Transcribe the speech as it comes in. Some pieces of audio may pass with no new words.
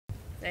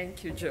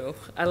Thank you, Joe.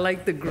 I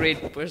like the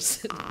great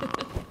person.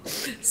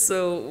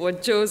 So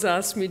what Joe's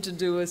asked me to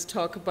do is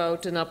talk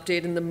about an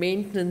update in the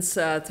maintenance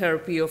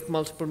therapy of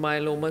multiple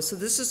myeloma. So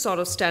this is sort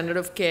of standard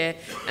of care,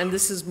 and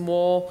this is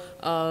more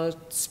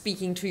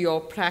speaking to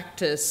your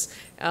practice.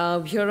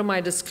 Here are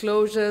my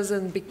disclosures,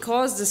 and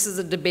because this is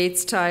a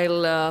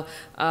debate-style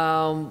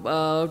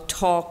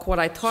talk, what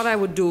I thought I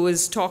would do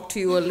is talk to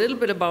you a little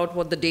bit about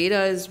what the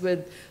data is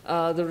with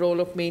the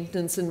role of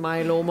maintenance in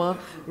myeloma,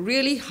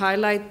 really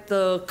highlight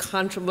the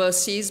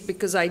controversies,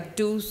 because I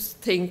do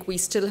think we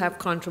still have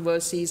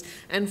controversies,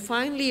 and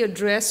finally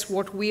address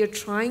what we are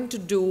trying to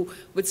do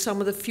with some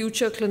of the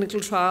future clinical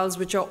trials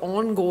which are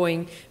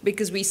ongoing,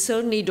 because we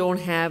certainly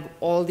don't have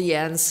all the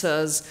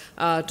answers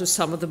to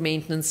some of the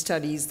maintenance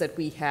studies that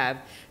we have.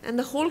 And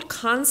the whole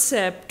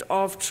concept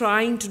of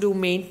trying to do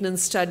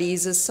maintenance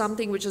studies is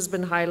something which has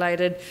been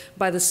highlighted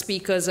by the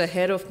speakers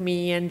ahead of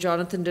me, and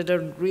Jonathan did a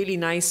really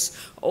nice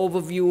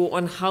overview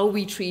on how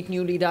we treat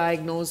newly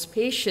diagnosed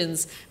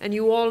patients. And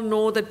you all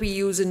know that we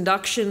use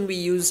induction, we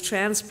use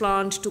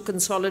transplant to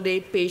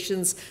consolidate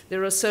patients.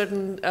 There are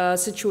certain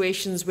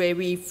situations where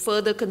we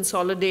further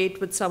consolidate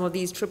with some of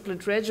these triplet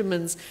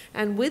regimens.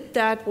 And with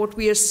that, what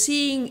we are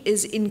seeing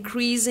is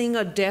increasing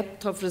a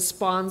depth of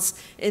response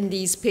in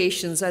these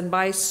patients. And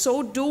by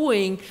so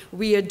doing,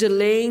 we are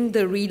delaying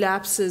the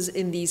relapses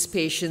in these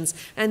patients.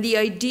 And the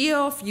idea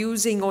of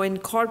using or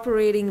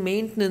incorporating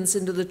maintenance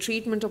into the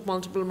treatment of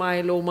multiple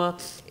myeloma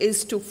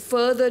is to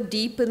further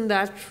deepen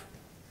that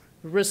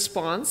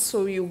response.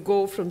 So you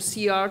go from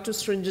CR to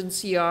stringent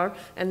CR,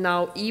 and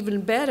now even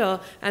better.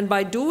 And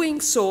by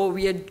doing so,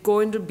 we are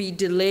going to be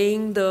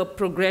delaying the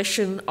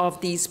progression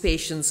of these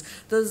patients.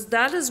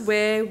 That is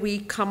where we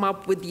come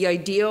up with the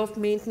idea of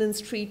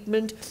maintenance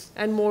treatment.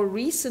 And more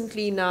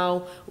recently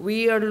now,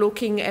 we are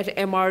looking at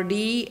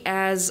MRD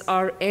as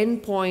our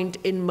endpoint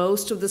in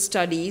most of the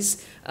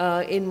studies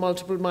in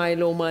multiple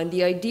myeloma. And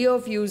the idea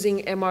of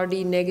using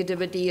MRD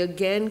negativity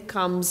again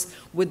comes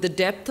with the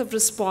depth of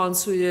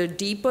response. So the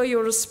deeper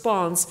your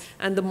response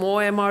and the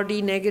more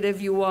MRD negative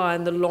you are,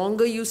 and the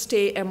longer you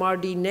stay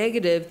MRD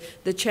negative,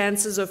 the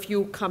chances of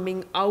you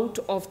coming out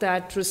of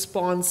that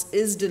response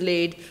is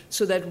delayed,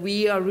 so that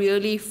we are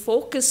really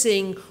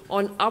focusing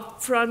on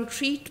upfront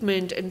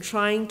treatment and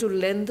trying to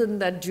lengthen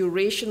that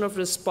duration of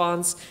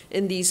response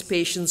in these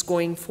patients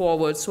going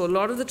forward. So a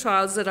lot of the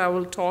trials that I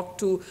will talk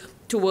to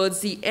towards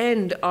the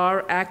end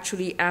are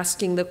actually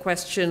asking the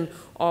question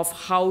of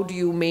how do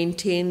you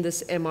maintain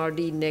this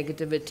MRD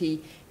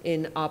negativity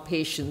in our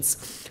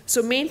patients.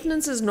 So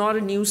maintenance is not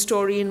a new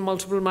story in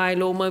multiple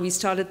myeloma. We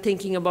started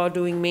thinking about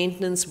doing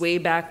maintenance way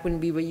back when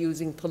we were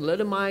using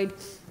thalidomide.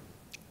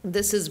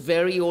 This is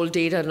very old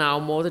data now,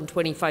 more than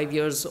 25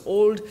 years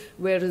old,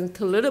 wherein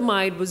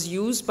thalidomide was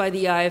used by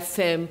the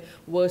IFM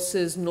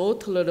versus no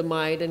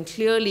thalidomide, and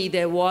clearly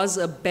there was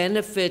a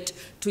benefit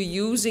to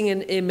using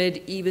an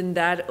IMiD even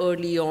that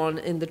early on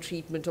in the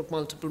treatment of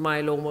multiple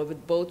myeloma,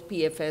 with both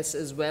PFS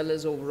as well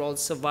as overall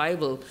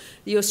survival.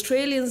 The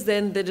Australians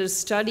then did a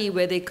study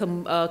where they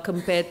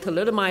compared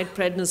thalidomide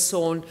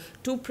prednisone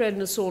to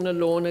prednisone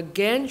alone,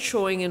 again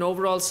showing an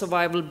overall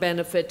survival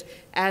benefit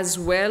as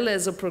well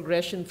as a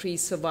progression-free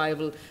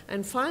survival.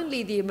 And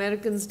finally, the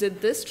Americans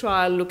did this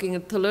trial looking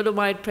at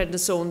thalidomide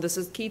prednisone. This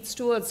is Keith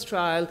Stewart's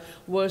trial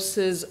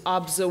versus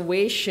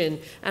observation.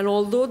 And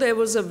although there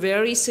was a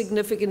very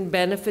significant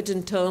benefit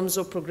in terms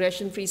of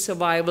progression-free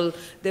survival,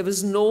 there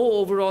was no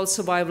overall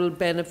survival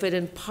benefit.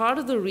 And part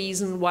of the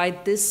reason why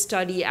this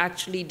study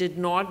actually did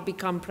not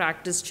become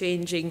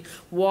practice-changing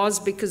was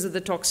because of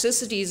the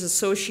toxicities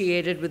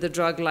associated with a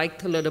drug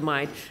like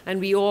thalidomide. And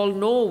we all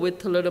know with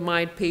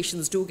thalidomide,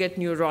 patients do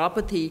get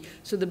neuropathy.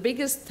 So the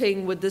biggest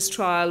thing with this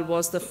trial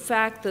was the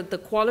fact that the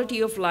quality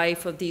of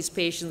life of these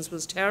patients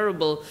was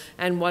terrible,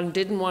 and one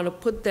didn't want to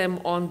put them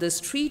on this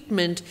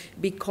treatment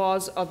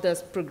because of the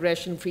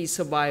progression-free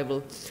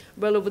survival.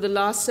 Well, over the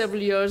last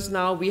several years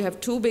now, we have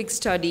two big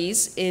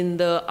studies in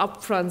the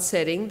upfront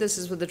setting. This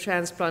is with the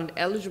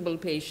transplant-eligible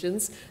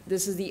patients.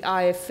 This is the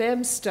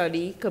IFM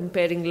study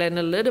comparing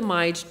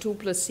lenalidomide to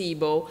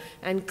placebo,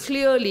 and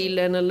clearly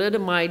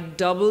lenalidomide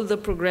doubled the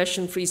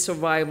progression-free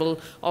survival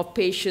of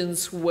patients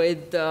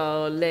with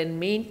len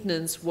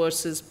maintenance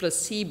versus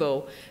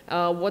placebo.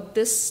 What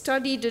this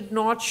study did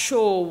not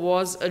show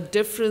was a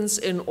difference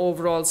in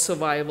overall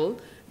survival.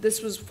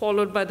 This was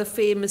followed by the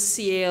famous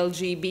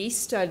CALGB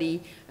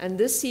study, and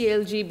this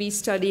CALGB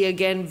study,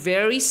 again,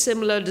 very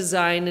similar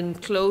design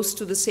and close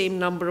to the same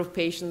number of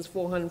patients,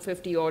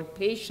 450-odd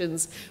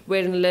patients,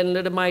 wherein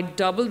lenalidomide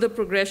doubled the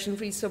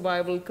progression-free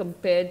survival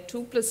compared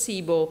to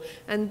placebo.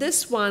 And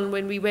this one,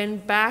 when we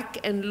went back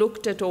and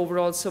looked at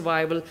overall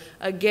survival,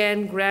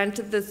 again,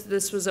 granted that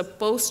this was a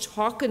post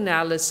hoc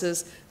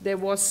analysis, there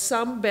was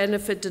some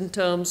benefit in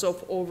terms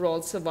of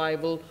overall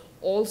survival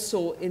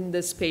also in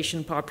this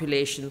patient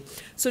population.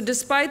 So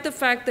despite the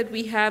fact that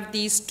we have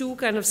these two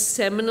kind of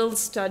seminal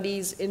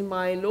studies in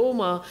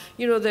myeloma,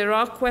 you know, there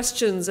are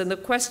questions, and the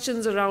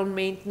questions around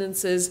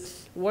maintenance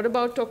is, what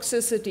about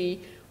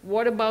toxicity?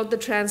 What about the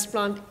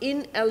transplant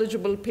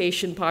ineligible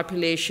patient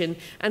population?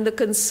 And the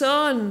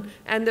concern,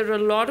 and there are a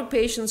lot of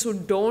patients who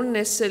don't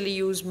necessarily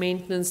use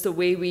maintenance the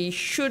way we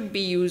should be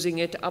using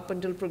it up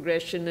until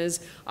progression, is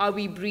are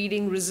we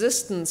breeding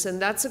resistance?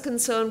 And that's a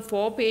concern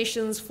for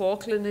patients, for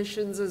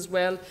clinicians as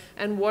well,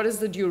 and what is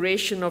the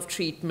duration of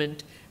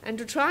treatment? And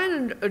to try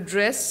and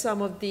address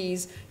some of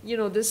these, you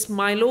know, this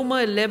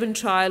Myeloma 11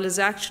 trial is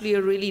actually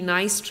a really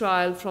nice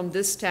trial from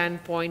this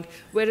standpoint,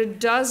 where it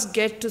does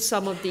get to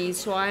some of these.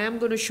 So I am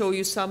going to show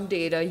you some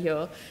data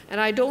here. And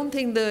I don't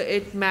think that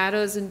it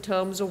matters in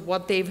terms of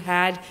what they've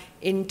had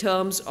in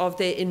terms of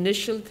their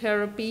initial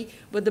therapy.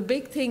 But the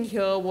big thing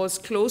here was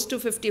close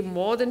to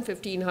more than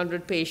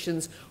 1,500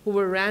 patients who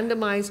were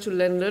randomized to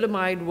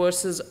lenalidomide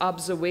versus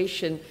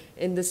observation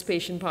in this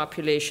patient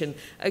population.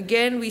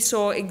 Again, we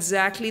saw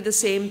exactly the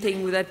same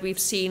thing that we've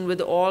seen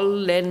with all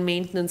len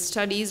maintenance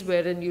studies,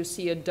 wherein you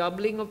see a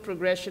doubling of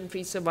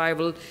progression-free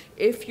survival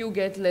if you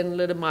get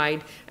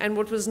lenalidomide. And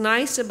what was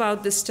nice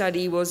about this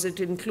study was it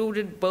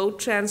included both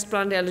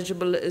transplant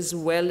eligible as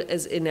well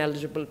as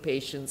ineligible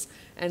patients.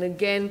 And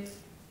again,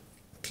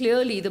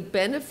 clearly the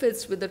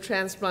benefits with the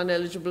transplant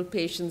eligible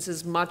patients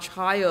is much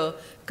higher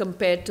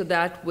compared to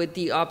that with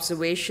the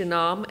observation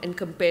arm and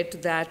compared to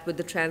that with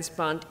the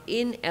transplant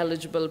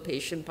ineligible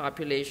patient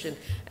population.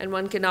 And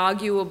one can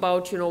argue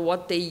about, you know,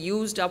 what they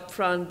used up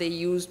front. They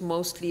used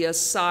mostly a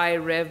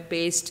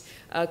Cy-Rev-based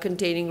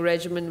containing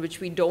regimen, which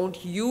we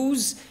don't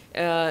use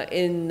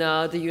in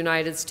the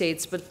United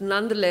States. But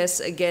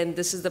nonetheless, again,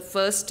 this is the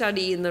first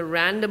study in the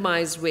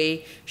randomized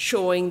way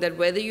showing that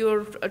whether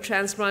you're a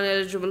transplant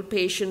eligible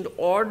patient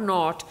or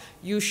not,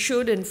 you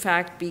should in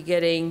fact be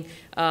getting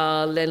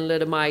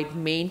lenalidomide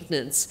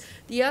maintenance.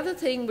 The other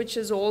thing which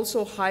is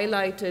also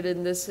highlighted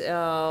in this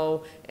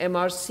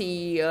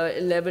MRC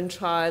 11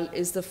 trial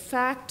is the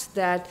fact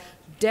that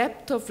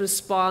depth of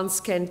response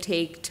can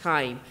take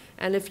time.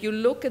 And if you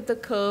look at the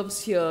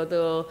curves here,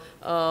 the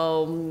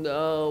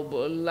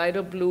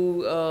lighter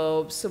blue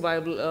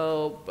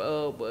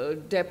survival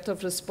depth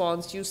of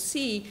response, you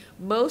see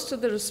most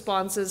of the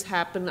responses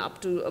happen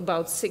up to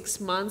about 6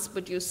 months,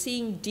 but you're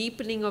seeing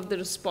deepening of the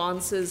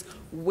responses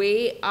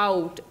way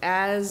out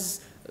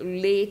as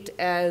late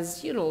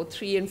as, you know,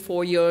 3 and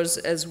 4 years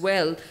as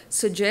well,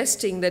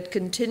 suggesting that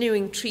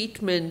continuing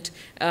treatment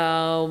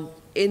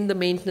in the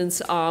maintenance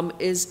arm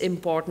is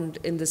important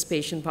in this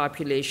patient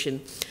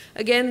population.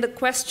 Again, the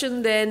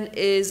question then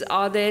is,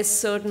 are there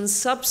certain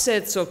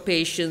subsets of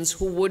patients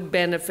who would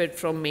benefit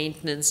from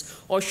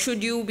maintenance, or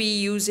should you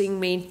be using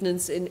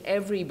maintenance in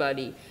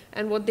everybody?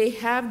 And what they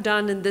have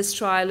done in this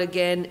trial,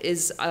 again,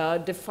 is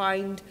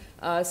defined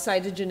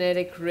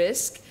cytogenetic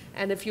risk.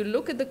 And if you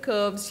look at the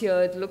curves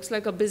here, it looks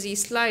like a busy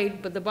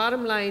slide, but the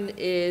bottom line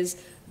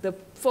is the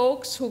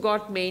folks who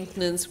got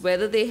maintenance,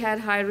 whether they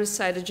had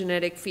high-risk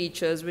cytogenetic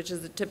features, which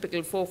is the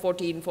typical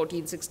 414,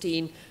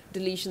 1416,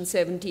 deletion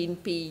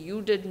 17p,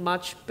 you did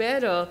much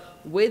better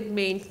with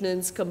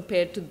maintenance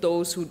compared to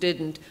those who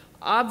didn't.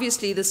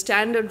 Obviously, the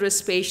standard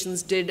risk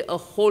patients did a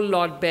whole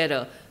lot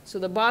better. So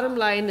the bottom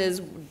line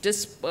is,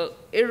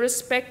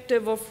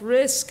 irrespective of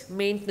risk,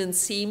 maintenance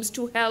seems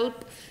to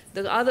help.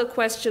 The other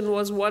question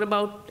was, what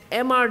about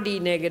MRD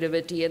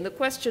negativity? And the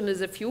question is,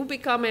 if you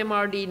become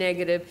MRD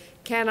negative,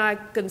 can I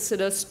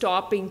consider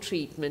stopping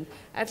treatment?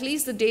 At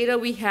least the data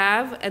we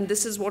have, and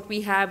this is what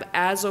we have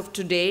as of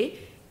today,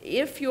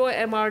 if you're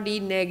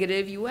MRD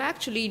negative, you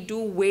actually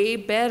do way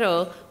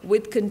better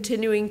with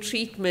continuing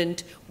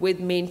treatment with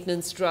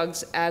maintenance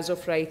drugs as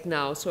of right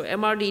now. So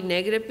MRD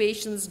negative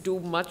patients do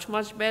much,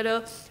 much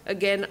better.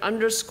 Again,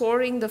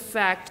 underscoring the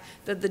fact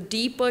that the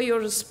deeper your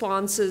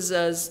responses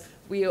is,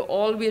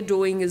 all we're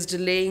doing is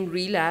delaying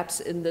relapse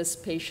in this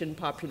patient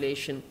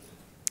population.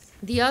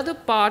 The other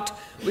part,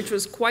 which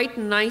was quite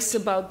nice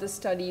about this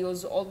study,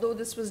 was although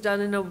this was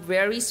done in a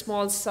very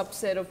small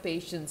subset of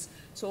patients,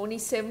 so only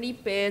 70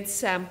 paired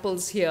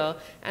samples here,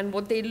 and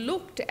what they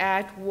looked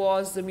at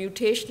was the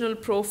mutational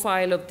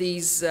profile of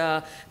these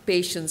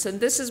patients.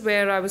 And this is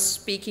where I was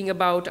speaking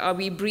about, are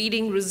we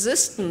breeding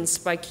resistance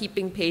by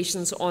keeping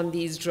patients on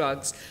these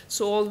drugs?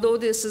 So although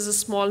this is a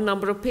small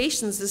number of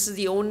patients, this is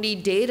the only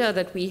data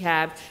that we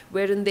have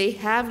wherein they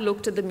have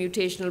looked at the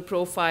mutational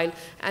profile,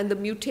 and the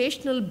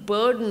mutational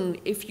burden,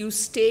 if you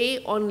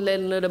stay on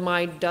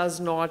lenalidomide, does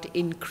not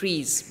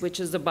increase, which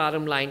is the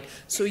bottom line.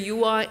 So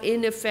you are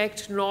in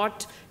effect not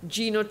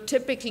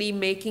genotypically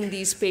making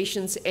these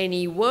patients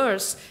any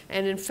worse.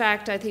 And in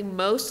fact, I think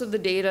most of the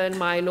data in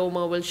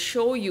myeloma will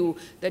show you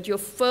that your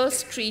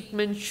first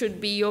treatment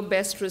should be your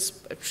best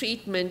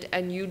treatment,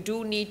 and you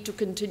do need to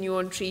continue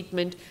on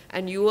treatment,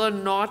 and you are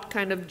not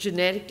kind of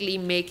genetically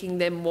making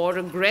them more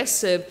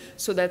aggressive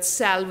so that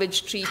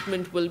salvage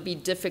treatment will be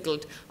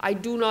difficult. I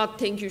do not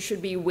think you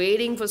should be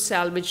waiting for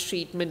salvage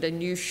treatment,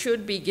 and you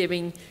should be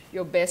giving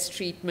your best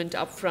treatment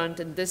up front,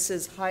 and this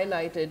is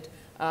highlighted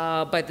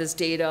by this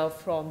data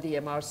from the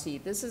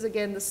MRC. This is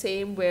again the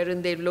same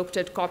wherein they looked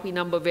at copy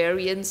number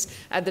variance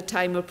at the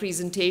time of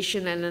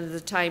presentation and at the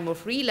time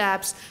of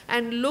relapse,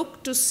 and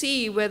looked to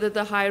see whether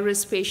the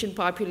high-risk patient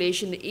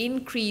population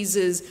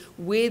increases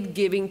with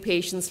giving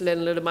patients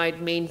lenalidomide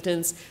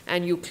maintenance,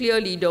 and you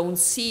clearly don't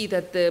see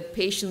that the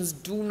patients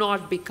do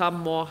not become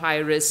more high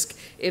risk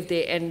if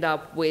they end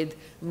up with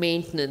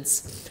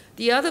maintenance.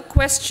 The other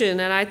question,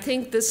 and I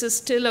think this is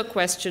still a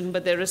question,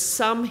 but there is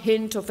some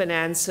hint of an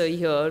answer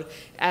here,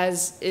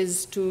 as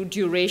is to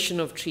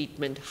duration of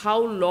treatment. How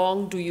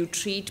long do you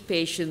treat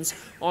patients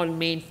on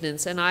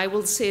maintenance? And I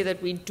will say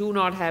that we do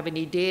not have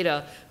any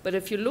data, but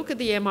if you look at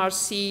the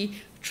MRC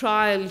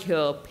trial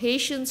here,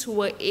 patients who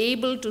were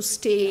able to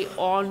stay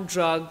on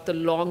drug the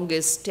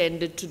longest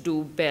tended to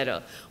do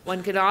better.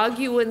 One can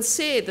argue and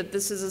say that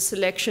this is a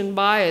selection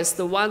bias.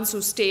 The ones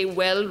who stay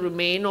well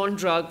remain on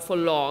drug for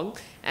long,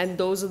 and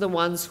those are the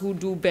ones who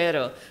do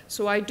better.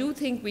 So I do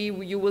think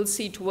you will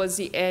see towards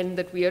the end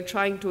that we are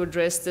trying to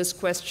address this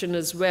question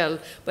as well.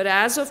 But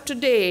as of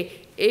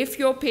today, if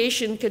your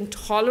patient can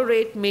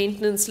tolerate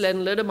maintenance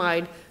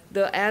lenalidomide,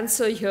 the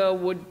answer here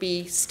would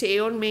be stay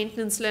on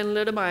maintenance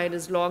lenalidomide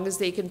as long as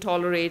they can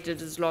tolerate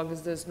it, as long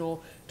as there's no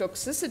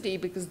toxicity,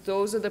 because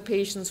those are the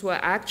patients who are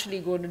actually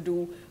going to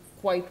do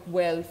quite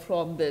well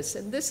from this.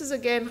 And this is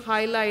again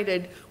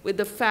highlighted with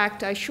the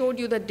fact I showed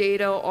you the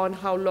data on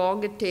how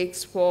long it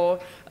takes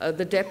for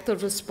the depth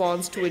of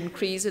response to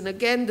increase. And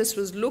again, this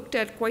was looked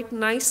at quite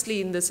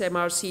nicely in this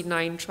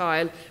MRC9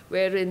 trial,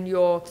 wherein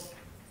your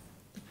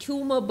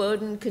tumor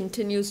burden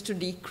continues to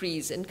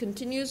decrease and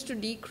continues to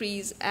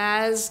decrease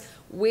as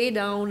way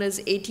down as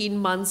 18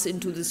 months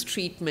into this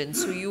treatment.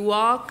 So you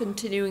are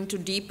continuing to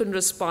deepen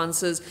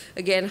responses,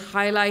 again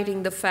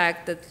highlighting the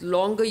fact that the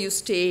longer you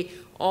stay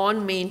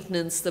on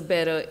maintenance, the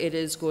better it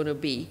is going to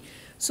be.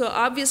 So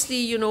obviously,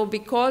 you know,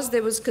 because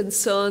there was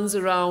concerns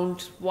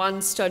around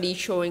one study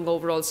showing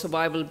overall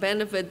survival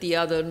benefit, the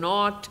other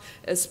not,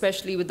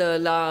 especially with the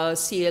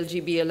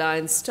CLGB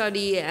Alliance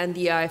study and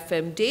the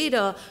IFM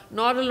data,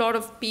 not a lot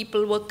of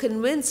people were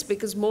convinced,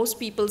 because most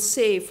people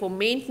say for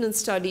maintenance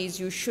studies,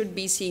 you should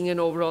be seeing an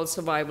overall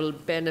survival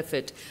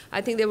benefit.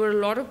 I think there were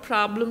a lot of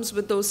problems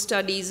with those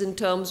studies in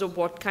terms of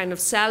what kind of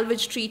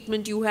salvage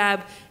treatment you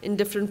have in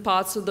different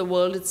parts of the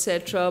world,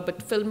 etc.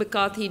 But Phil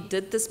McCarthy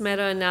did this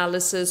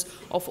meta-analysis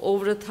of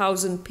over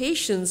 1,000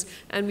 patients,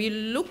 and we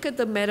look at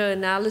the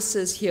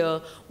meta-analysis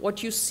here,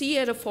 what you see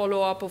at a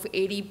follow-up of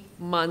 80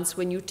 months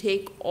when you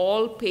take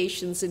all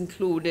patients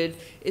included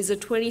is a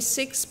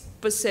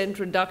 26%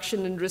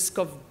 reduction in risk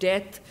of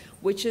death,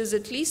 which is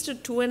at least a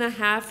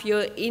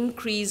 2.5-year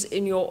increase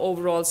in your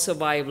overall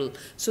survival.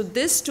 So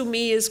this to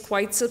me is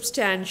quite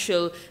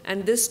substantial,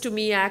 and this to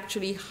me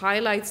actually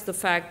highlights the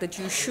fact that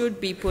you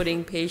should be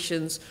putting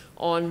patients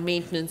on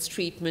maintenance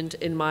treatment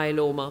in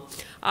myeloma.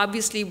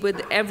 Obviously,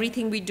 with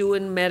everything we do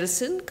in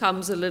medicine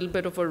comes a little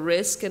bit of a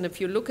risk, and if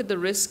you look at the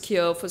risk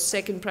here for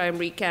second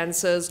primary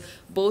cancers,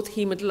 both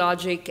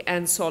hematologic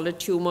and solid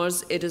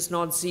tumors, it is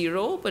not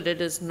zero, but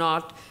it is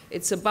not,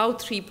 it's about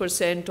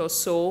 3% or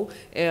so,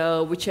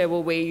 whichever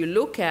way you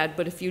look at.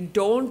 But if you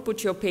don't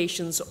put your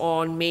patients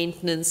on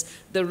maintenance,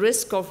 the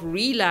risk of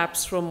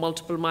relapse from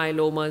multiple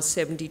myeloma is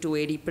 70 to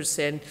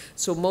 80%.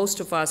 So most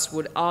of us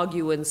would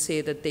argue and say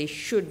that they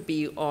should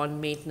be on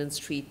maintenance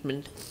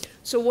treatment.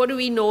 So what do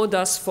we know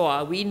thus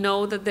far? We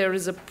know that there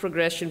is a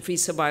progression-free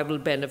survival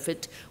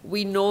benefit.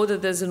 We know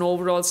that there's an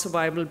overall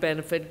survival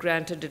benefit,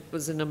 granted it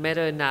was in a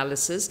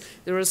meta-analysis.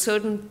 There are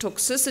certain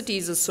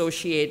toxicities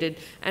associated,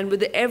 and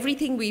with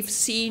everything we've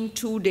seen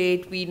to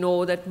date, we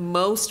know that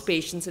most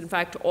patients, in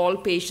fact all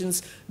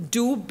patients,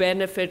 do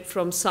benefit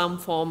from some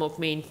form of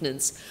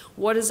maintenance.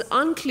 What is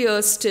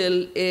unclear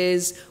still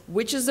is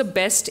which is the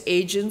best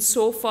agent.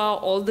 So far,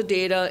 all the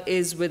data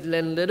is with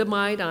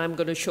lenalidomide. I'm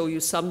going to show you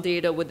some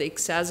data with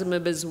ixazomib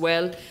as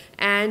well.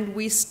 And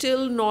we're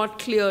still not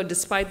clear,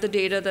 despite the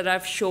data that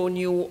I've shown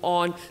you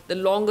on the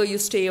longer you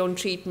stay on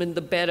treatment,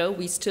 the better.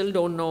 We still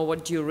don't know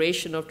what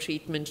duration of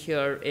treatment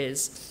here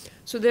is.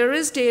 So there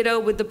is data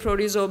with the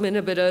proteasome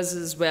inhibitors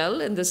as well,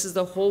 and this is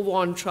the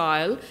HOVON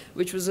trial,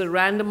 which was a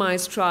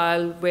randomized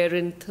trial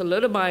wherein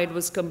thalidomide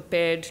was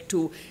compared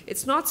to,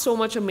 it's not so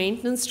much a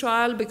maintenance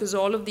trial because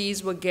all of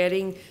these were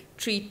getting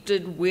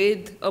treated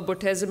with a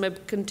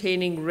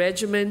bortezomib-containing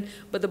regimen,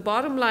 but the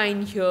bottom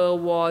line here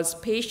was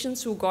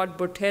patients who got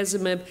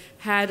bortezomib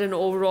had an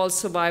overall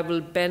survival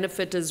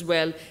benefit as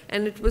well,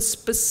 and it was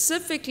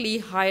specifically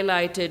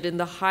highlighted in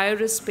the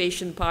high-risk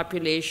patient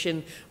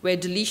population where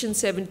deletion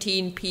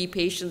 17p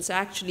patients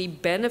actually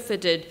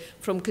benefited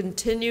from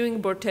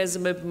continuing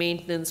bortezomib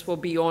maintenance for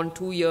beyond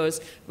 2 years,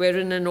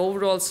 wherein an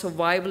overall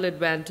survival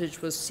advantage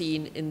was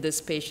seen in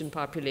this patient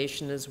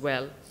population as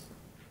well.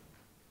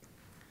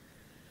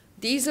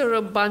 These are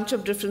a bunch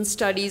of different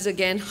studies,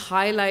 again,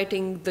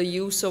 highlighting the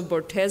use of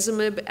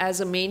bortezomib as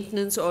a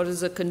maintenance or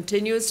as a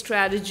continuous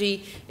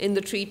strategy in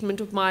the treatment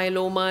of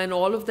myeloma, and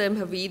all of them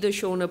have either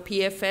shown a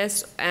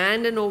PFS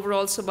and an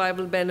overall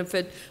survival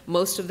benefit.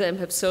 Most of them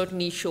have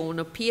certainly shown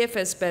a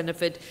PFS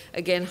benefit,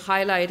 again,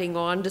 highlighting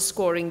or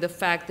underscoring the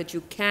fact that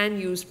you can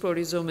use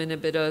proteasome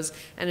inhibitors,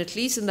 and at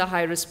least in the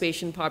high-risk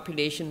patient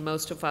population,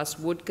 most of us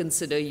would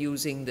consider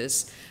using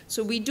this.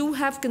 So we do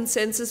have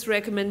consensus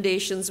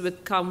recommendations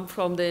which come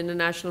from the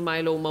International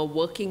Myeloma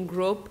Working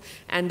Group,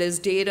 and there's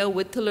data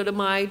with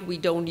thalidomide. We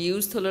don't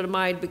use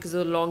thalidomide because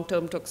of the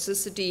long-term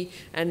toxicity,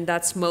 and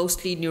that's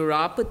mostly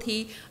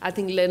neuropathy. I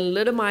think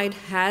lenalidomide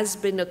has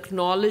been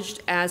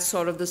acknowledged as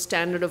sort of the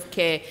standard of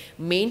care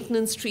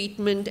maintenance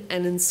treatment,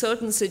 and in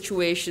certain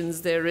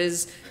situations there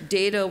is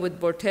data with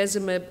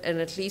bortezomib,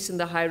 and at least in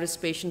the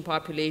high-risk patient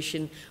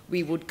population,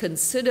 we would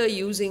consider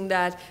using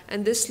that.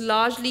 And this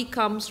largely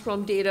comes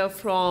from data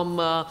from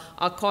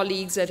our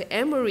colleagues at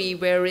Emory,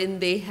 wherein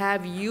they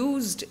have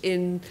used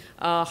in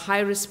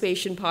high-risk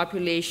patient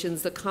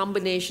populations the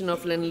combination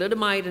of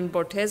lenalidomide and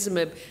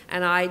bortezomib,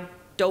 and I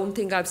don't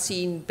think I've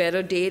seen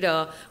better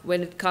data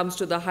when it comes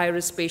to the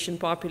high-risk patient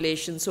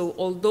population. So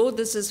although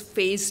this is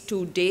phase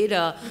 2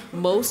 data,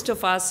 most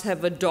of us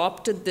have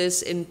adopted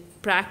this in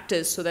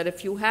practice, so that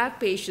if you have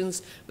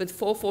patients with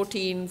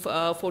 414,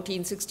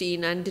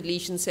 1416, and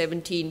deletion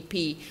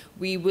 17p,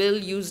 we will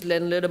use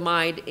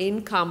lenalidomide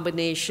in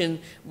combination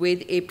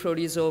with a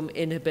proteasome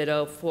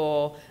inhibitor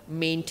for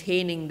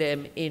maintaining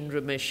them in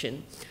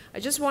remission. I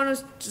just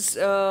want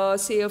to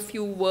say a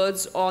few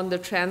words on the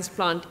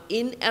transplant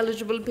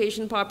ineligible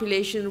patient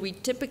population. We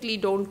typically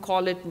don't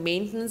call it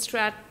maintenance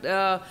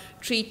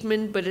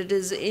treatment, but it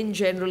is in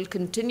general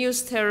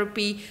continuous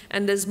therapy,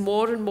 and there's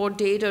more and more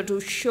data to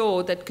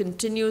show that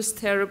continuous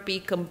therapy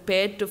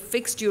compared to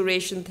fixed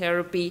duration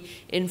therapy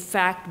in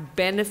fact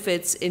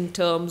benefits in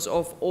terms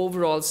of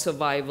overall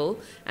survival,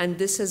 and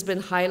this has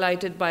been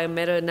highlighted by a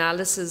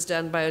meta-analysis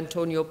done by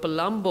Antonio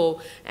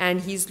Palumbo,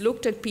 and he's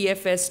looked at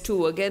PFS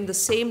too. Again, the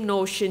same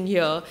notion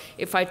here: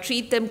 if I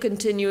treat them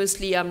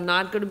continuously, I'm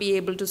not going to be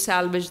able to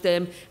salvage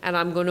them, and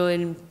I'm going to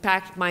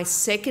impact my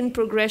second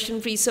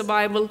progression-free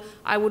survival.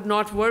 I would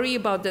not worry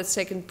about that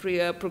second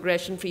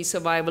progression-free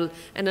survival.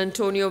 And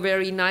Antonio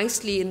very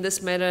nicely in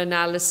this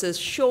meta-analysis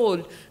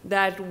showed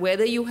that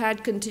whether you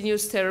had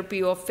continuous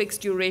therapy or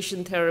fixed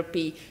duration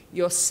therapy,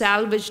 your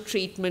salvage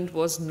treatment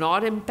was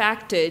not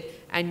impacted,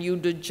 and you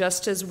did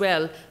just as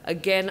well,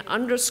 again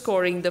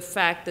underscoring the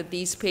fact that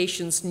these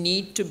patients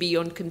need to be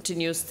on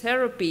continuous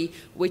therapy,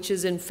 which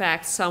is in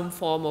fact some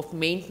form of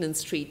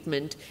maintenance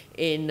treatment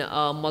in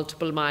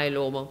multiple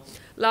myeloma.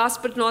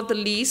 Last but not the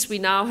least, we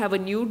now have a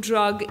new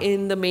drug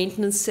in the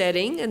maintenance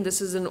setting, and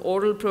this is an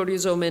oral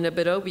proteasome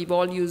inhibitor. We've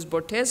all used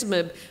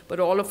bortezomib, but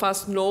all of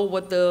us know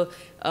what the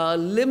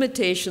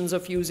limitations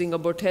of using a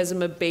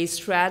bortezomib-based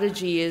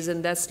strategy is,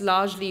 and that's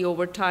largely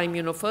over time.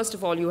 You know, first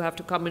of all, you have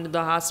to come into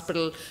the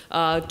hospital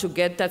to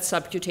get that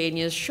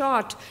subcutaneous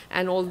shot,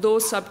 and although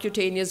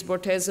subcutaneous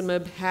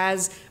bortezomib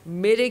has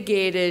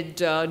mitigated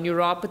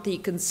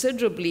neuropathy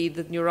considerably,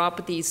 the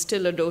neuropathy is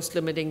still a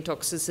dose-limiting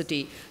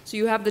toxicity. So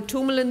you have the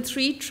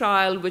Tourmaline-3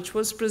 trial, which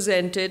was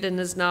presented and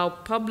is now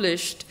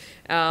published.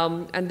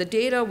 And the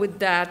data with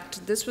that,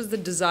 this was the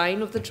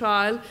design of the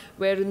trial,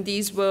 wherein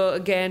these were,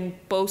 again,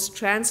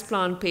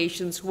 post-transplant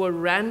patients who were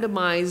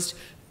randomized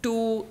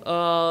to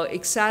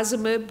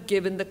ixazomib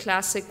given the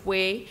classic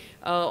way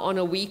on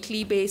a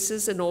weekly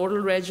basis, an oral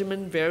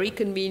regimen, very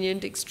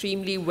convenient,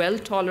 extremely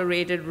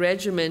well-tolerated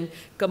regimen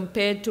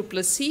compared to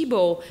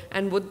placebo.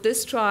 And what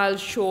this trial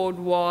showed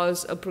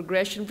was a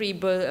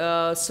progression-free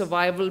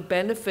survival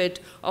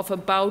benefit of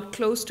about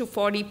close to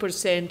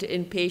 40%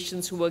 in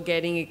patients who were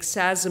getting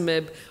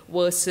ixazomib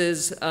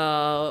versus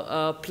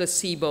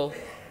placebo.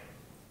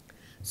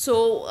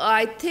 So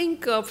I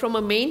think from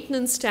a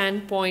maintenance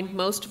standpoint,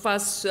 most of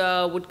us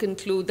would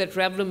conclude that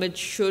Revlimid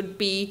should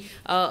be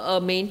a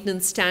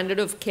maintenance standard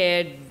of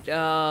care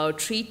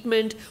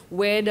treatment.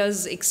 Where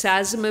does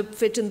ixazomib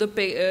fit in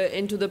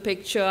into the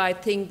picture? I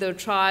think the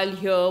trial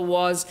here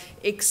was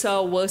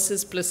Ixa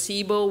versus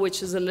placebo,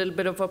 which is a little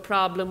bit of a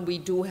problem. We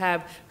do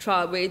have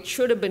trial where it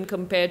should have been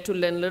compared to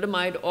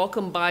lenalidomide or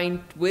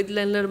combined with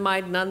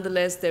lenalidomide.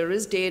 Nonetheless, there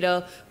is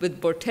data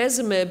with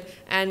bortezomib,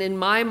 and in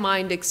my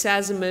mind,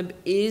 ixazomib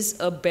is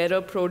a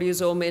better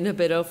proteasome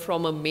inhibitor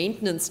from a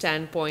maintenance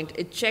standpoint.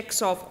 It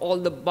checks off all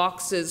the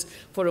boxes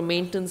for a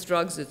maintenance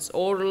drugs. It's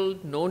oral,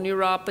 no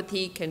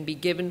neuropathy, can be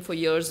given for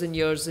years and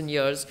years and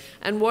years.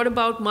 And what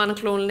about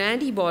monoclonal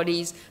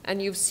antibodies?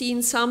 And you've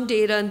seen some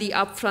data in the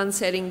upfront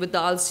setting with the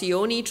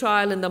Alcyone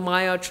trial and the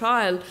Maya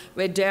trial,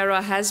 where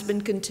DARA has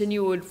been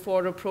continued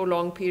for a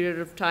prolonged period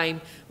of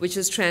time, which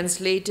has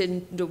translated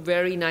into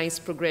very nice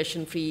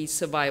progression-free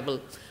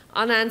survival.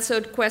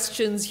 Unanswered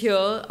questions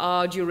here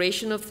are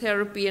duration of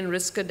therapy and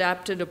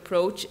risk-adapted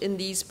approach in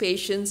these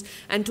patients.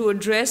 And to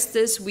address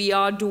this, we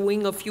are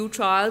doing a few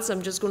trials.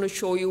 I'm just going to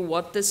show you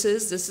what this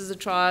is. This is a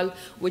trial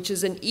which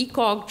is an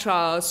ECOG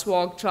trial,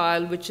 SWOG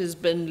trial, which has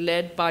been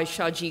led by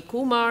Shaji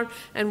Kumar.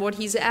 And what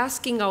he's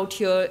asking out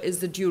here is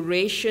the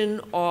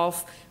duration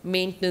of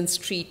maintenance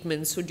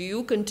treatment. So do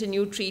you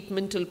continue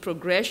treatment till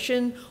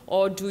progression,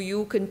 or do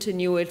you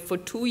continue it for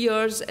 2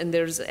 years? And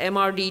there's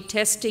MRD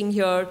testing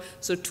here.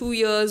 So 2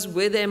 years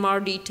with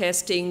MRD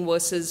testing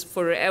versus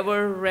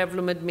forever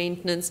Revlimid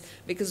maintenance,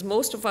 because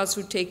most of us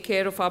who take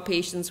care of our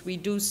patients, we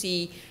do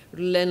see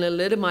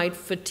lenalidomide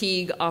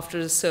fatigue after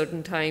a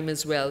certain time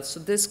as well.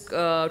 So this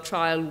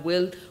trial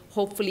will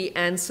hopefully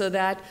answer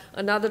that.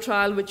 Another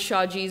trial which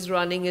Shaji is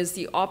running is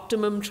the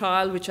Optimum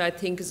trial, which I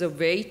think is a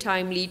very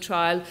timely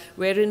trial,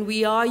 wherein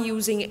we are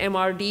using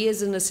MRD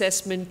as an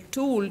assessment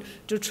tool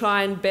to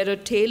try and better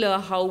tailor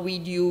how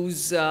we'd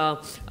use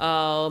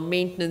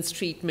maintenance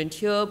treatment.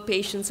 Here,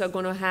 patients are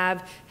going to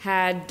have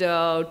had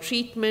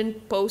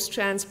treatment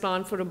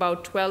post-transplant for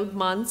about 12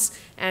 months,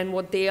 and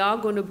what they are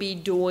going to be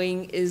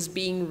doing is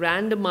being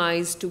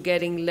randomized to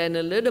getting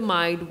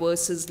lenalidomide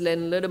versus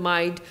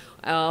lenalidomide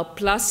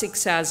plus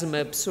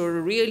ixazomib. So a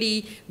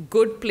really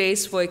good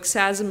place for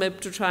ixazomib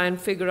to try and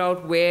figure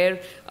out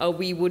where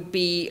we would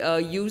be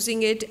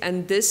using it.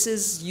 And this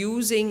is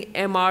using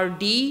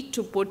MRD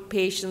to put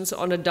patients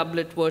on a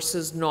doublet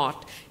versus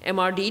not.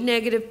 MRD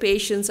negative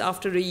patients,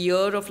 after a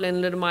year of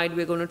lenalidomide,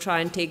 we're going to try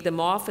and take them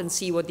off and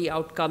see what the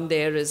outcome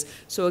there is.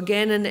 So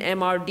again, an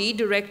MRD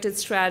directed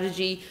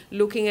strategy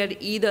looking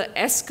at either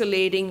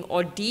escalating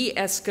or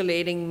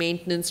de-escalating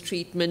maintenance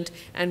treatment,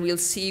 and we'll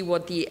see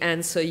what the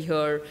answer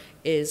here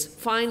is.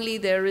 Finally,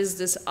 there is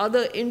this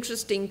other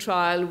interesting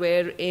trial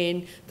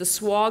wherein the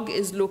SWOG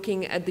is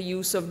looking at the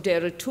use of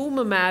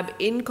daratumumab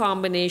in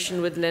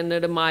combination with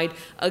lenalidomide,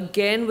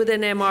 again with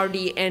an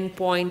MRD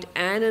endpoint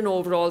and an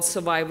overall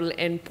survival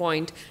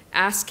endpoint,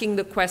 asking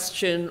the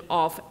question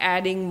of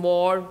adding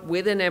more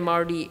with an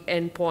MRD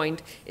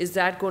endpoint. Is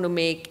that going to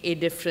make a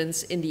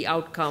difference in the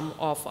outcome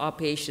of our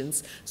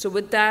patients? So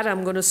with that,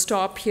 I'm going to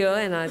stop here,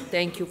 and I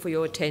thank you for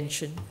your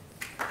attention.